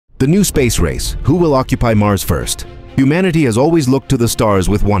The new space race, who will occupy Mars first? Humanity has always looked to the stars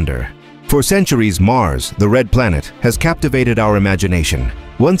with wonder. For centuries, Mars, the red planet, has captivated our imagination.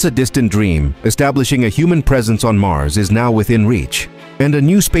 Once a distant dream, establishing a human presence on Mars is now within reach. And a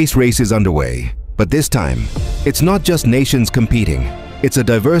new space race is underway. But this time, it's not just nations competing. It's a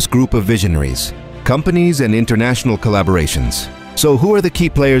diverse group of visionaries, companies and international collaborations. So who are the key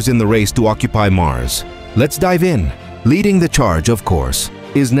players in the race to occupy Mars? Let's dive in. Leading the charge, of course,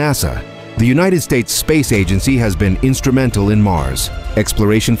 is NASA. The United States Space Agency has been instrumental in Mars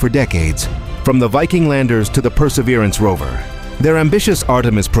exploration for decades, from the Viking landers to the Perseverance rover. Their ambitious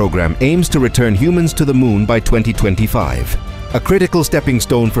Artemis program aims to return humans to the moon by 2025, a critical stepping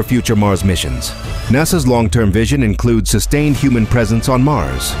stone for future Mars missions. NASA's long-term vision includes sustained human presence on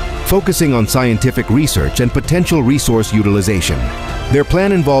Mars, focusing on scientific research and potential resource utilization. Their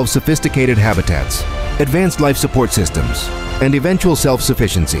plan involves sophisticated habitats, advanced life support systems, and eventual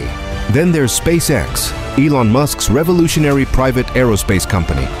self-sufficiency. Then there's SpaceX, Elon Musk's revolutionary private aerospace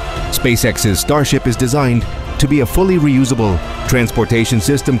company. SpaceX's Starship is designed to be a fully reusable transportation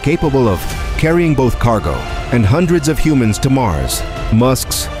system capable of carrying both cargo and hundreds of humans to Mars.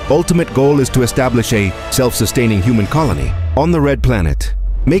 Musk's ultimate goal is to establish a self-sustaining human colony on the red planet,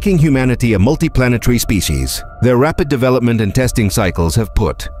 making humanity a multi-planetary species. Their rapid development and testing cycles have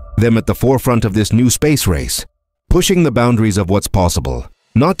put them at the forefront of this new space race, pushing the boundaries of what's possible.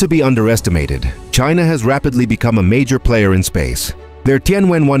 Not to be underestimated, China has rapidly become a major player in space. Their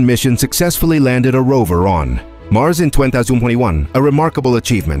Tianwen-1 mission successfully landed a rover on Mars in 2021, a remarkable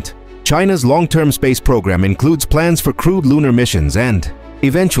achievement. China's long-term space program includes plans for crewed lunar missions and,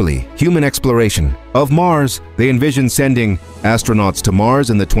 eventually, human exploration. Of Mars, they envision sending astronauts to Mars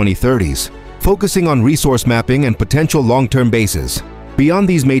in the 2030s, focusing on resource mapping and potential long-term bases. Beyond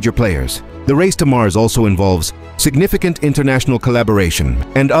these major players, the race to Mars also involves significant international collaboration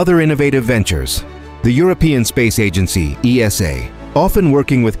and other innovative ventures. The European Space Agency, ESA, often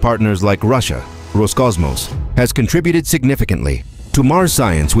working with partners like Russia, Roscosmos, has contributed significantly to Mars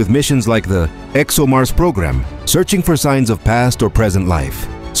science with missions like the ExoMars program, searching for signs of past or present life.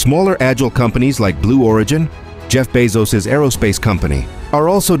 Smaller agile companies like Blue Origin, Jeff Bezos' aerospace company, are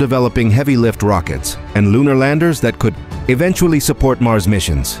also developing heavy-lift rockets and lunar landers that could eventually support Mars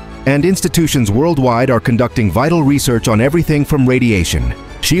missions. And institutions worldwide are conducting vital research on everything from radiation,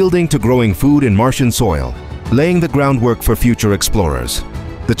 shielding to growing food in Martian soil, laying the groundwork for future explorers.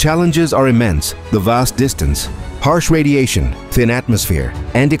 The challenges are immense: the vast distance, harsh radiation, thin atmosphere,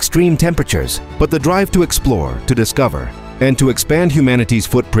 and extreme temperatures. But the drive to explore, to discover, and to expand humanity's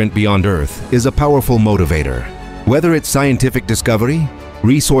footprint beyond Earth is a powerful motivator. Whether it's scientific discovery,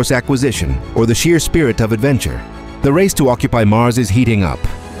 resource acquisition, or the sheer spirit of adventure, the race to occupy Mars is heating up.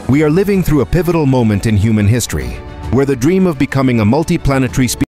 We are living through a pivotal moment in human history, where the dream of becoming a multi-planetary species